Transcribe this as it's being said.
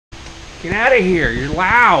Get out of here, you're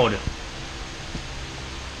loud.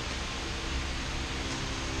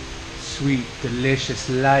 Sweet, delicious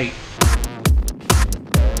light.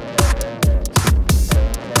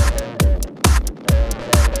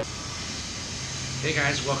 Hey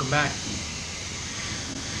guys, welcome back.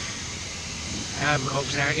 I'm Hope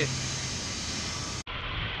Saget.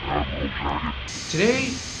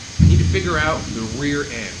 Today, I need to figure out the rear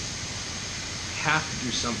end. I have to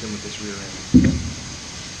do something with this rear end.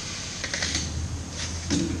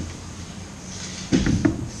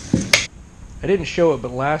 I didn't show it,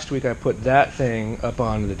 but last week I put that thing up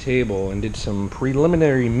onto the table and did some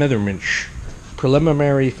preliminary measurements,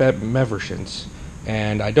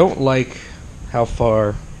 and I don't like how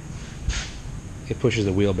far it pushes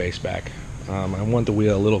the wheelbase back. I want the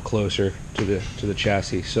wheel a little closer to the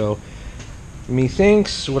chassis. So,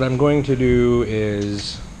 methinks what I'm going to do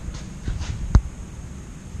is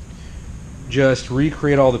just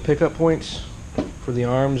recreate all the pickup points for the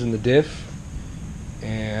arms and the diff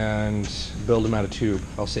and build them out of tube.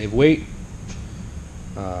 I'll save weight.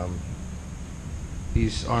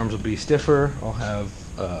 These arms will be stiffer. I'll have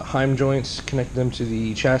Heim joints connect them to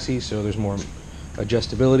the chassis so there's more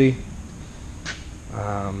adjustability.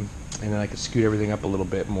 And then I can scoot everything up a little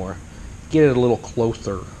bit more, get it a little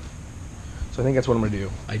closer. So I think that's what I'm gonna do.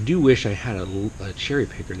 I do wish I had a cherry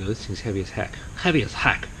picker though. This thing's heavy as heck. Heavy as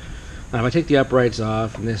heck. Now if I take the uprights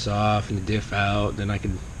off and this off and the diff out, then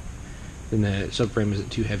then the subframe isn't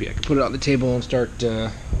too heavy. I can put it on the table and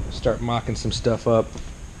start mocking some stuff up.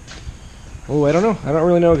 Oh, I don't know. I don't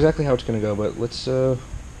really know exactly how it's gonna go, but let's go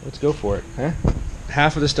for it. Huh?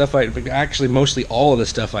 Half of the stuff actually mostly all of the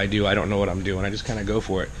stuff I do, I don't know what I'm doing. I just kind of go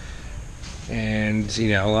for it. And you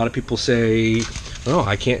know, a lot of people say, "Oh,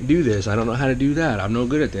 I can't do this. I don't know how to do that. I'm no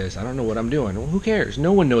good at this. I don't know what I'm doing." Well, who cares?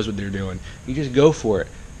 No one knows what they're doing. You just go for it.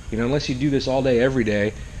 You know, unless you do this all day, every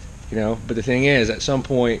day. You know, but the thing is, at some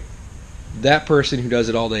point, that person who does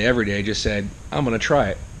it all day, every day, just said, "I'm gonna try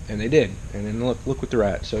it," and they did. And then look what they're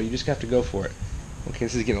at. So you just have to go for it. Okay,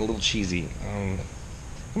 this is getting a little cheesy. I'm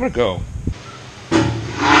gonna go.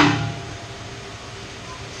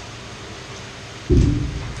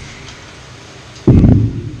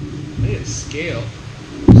 Scale.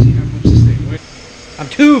 See how much this thing weighs. I'm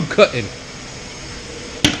tube cutting.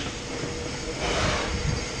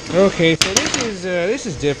 Okay, so this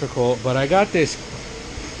is difficult, but I got these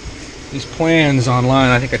plans online.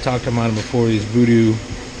 I think I talked about them before. These Vodou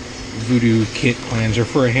kit plans are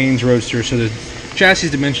for a Haynes Roadster, so the chassis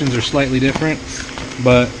dimensions are slightly different,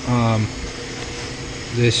 but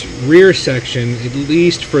this rear section, at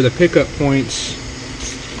least for the pickup points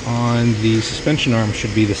on the suspension arm,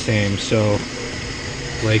 should be the same. So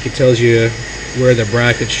like it tells you where the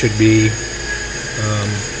brackets should be,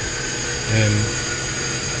 and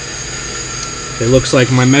it looks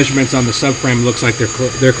like my measurements on the subframe looks like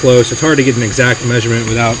they're close. It's hard to get an exact measurement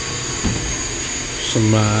without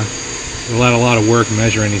a lot of work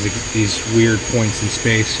measuring these weird points in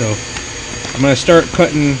space. So I'm going to start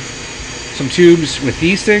cutting some tubes with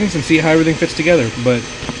these things and see how everything fits together. But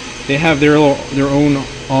they have their own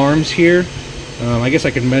arms here. I guess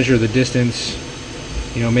I could measure the distance,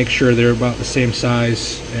 you know, make sure they're about the same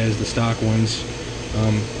size as the stock ones.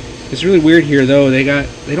 It's really weird here though. They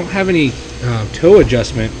don't have any toe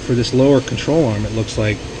adjustment for this lower control arm. It looks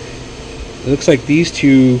like these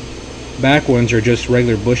two back ones are just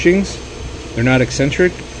regular bushings. They're not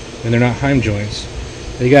eccentric and they're not Heim joints.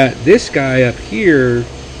 They got this guy up here.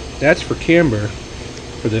 That's for camber,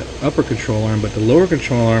 for the upper control arm, but the lower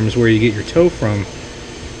control arm is where you get your toe from,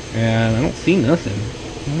 and I don't see nothing.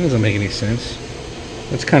 That doesn't make any sense.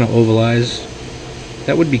 That's kind of ovalized.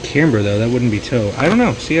 That would be camber though, that wouldn't be toe. I don't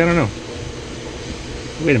know. See, I don't know.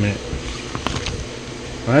 Wait a minute.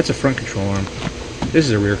 Oh, that's a front control arm. This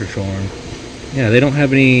is a rear control arm. Yeah, they don't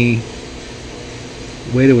have any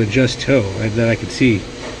way to adjust toe that I could see.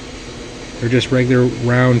 They're just regular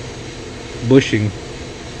round bushing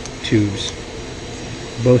tubes,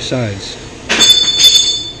 both sides.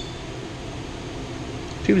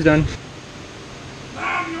 Tube's done.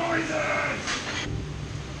 Loud noises!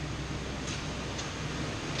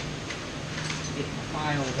 Get my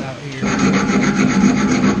files out here.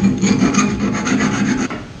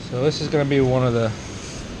 So this is going to be one of the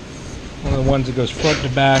ones that goes front to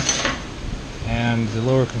back, and the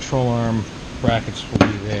lower control arm brackets will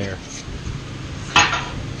be there.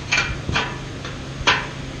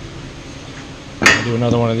 I'll do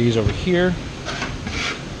another one of these over here,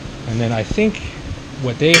 and then I think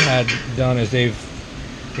what they had done is they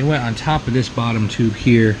went on top of this bottom tube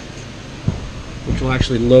here, which will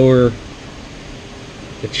actually lower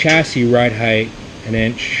the chassis ride height an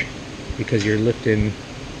inch, because you're lifting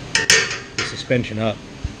suspension up.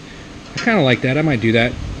 I kind of like that. I might do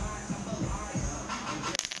that.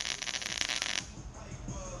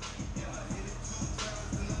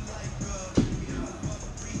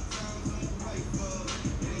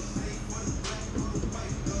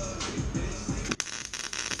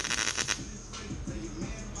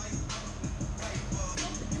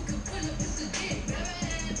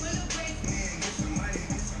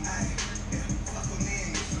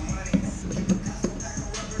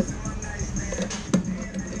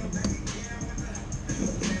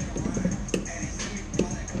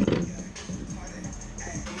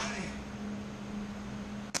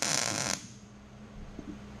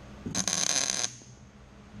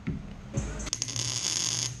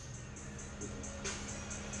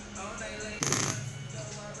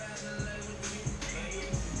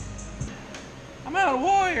 I'm out of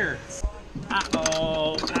wire.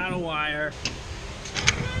 Uh-oh, out of wire.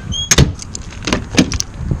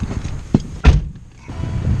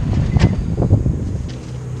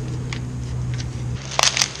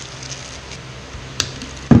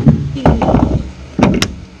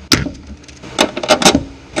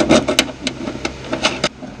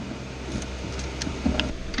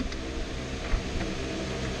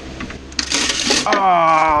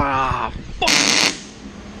 Ah, fuck!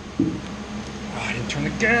 Oh, I didn't turn the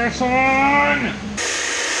gas on!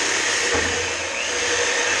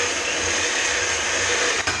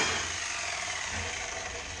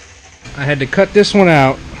 I had to cut this one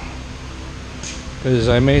out because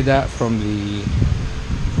I made that from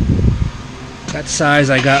that size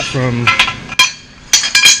I got from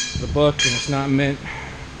the book, and it's not meant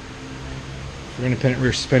for independent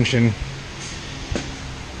rear suspension.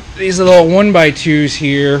 These little 1x2s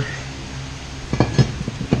here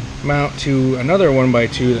mount to another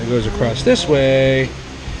 1x2 that goes across this way,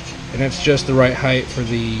 and that's just the right height for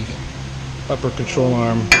the upper control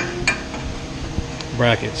arm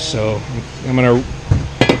brackets. So I'm going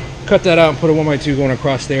to cut that out and put a 1x2 going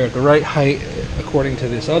across there at the right height according to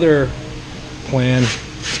this other plan.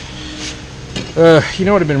 You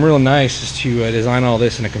know, it would have been real nice is to design all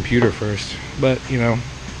this in a computer first, but you know,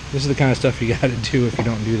 this is the kind of stuff you got to do if you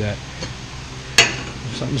don't do that.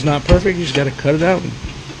 If something's not perfect, you just got to cut it out and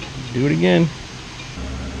do it again.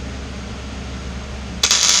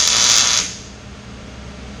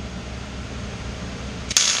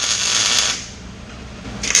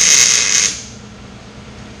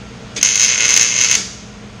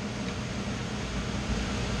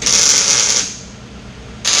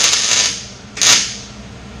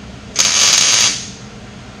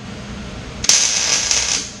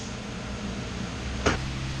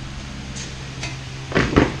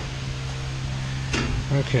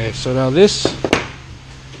 Okay, so now this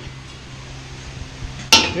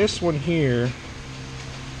one here is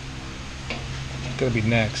going to be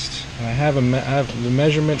next, and I have the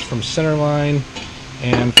measurements from center line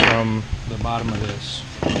and from the bottom of this,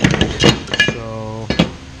 so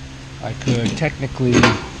I could technically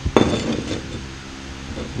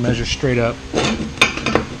measure straight up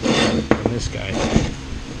from this guy.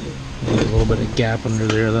 There's a little bit of gap under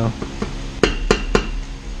there though,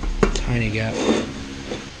 tiny gap.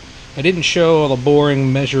 I didn't show all the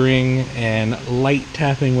boring, measuring, and light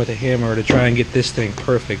tapping with a hammer to try and get this thing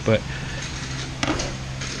perfect, but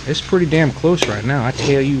it's pretty damn close right now, I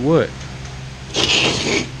tell you what.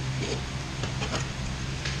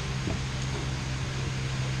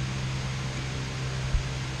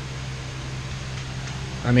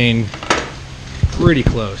 I mean, pretty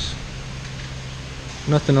close.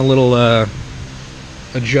 Nothing a little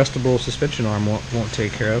adjustable suspension arm won't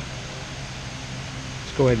take care of.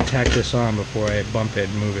 Let's go ahead and tack this on before I bump it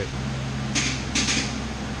and move it.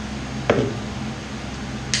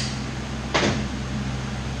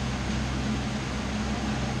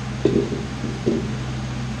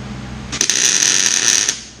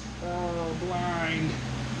 Oh, blind.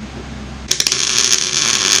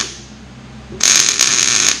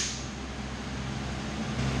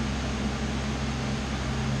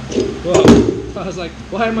 Whoa. I was like,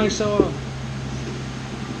 why am I so off?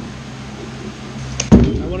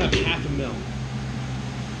 I went up half a mil.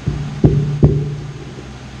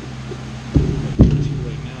 Too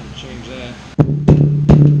late now to change that.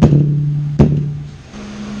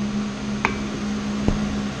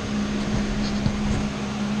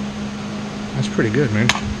 That's pretty good, man.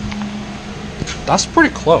 That's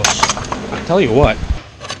pretty close. I tell you what.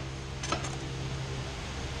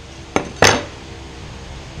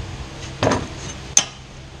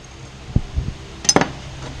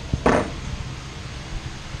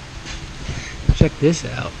 Check this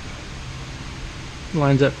out.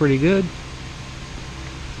 Lines up pretty good.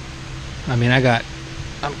 I mean, I got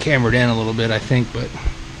I'm cambered in a little bit, I think, but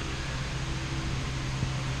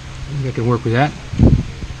I can work with that.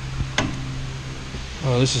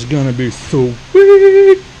 Oh, this is gonna be so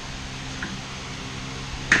sweet.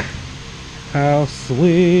 How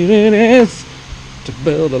sweet it is to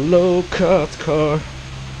build a low-cost car.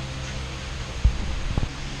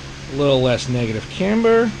 A little less negative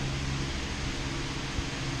camber.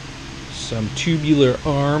 Some tubular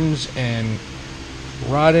arms and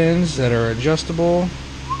rod ends that are adjustable.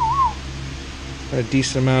 Got a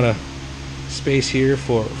decent amount of space here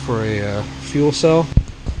for a fuel cell.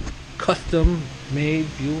 Custom made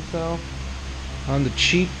fuel cell on the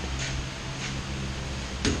cheap.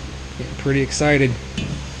 Getting pretty excited.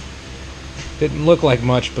 Didn't look like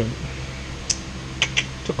much, but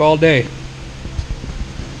took all day.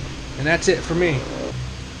 And that's it for me.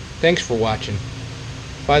 Thanks for watching.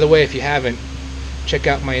 By the way, if you haven't, check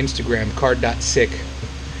out my Instagram, card.sick.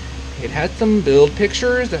 It had some build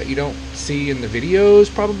pictures that you don't see in the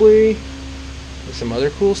videos, probably. With some other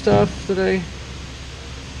cool stuff that I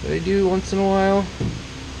do once in a while.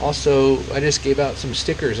 Also, I just gave out some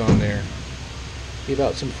stickers on there. Gave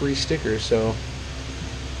out some free stickers, so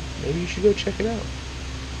maybe you should go check it out.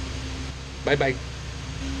 Bye bye.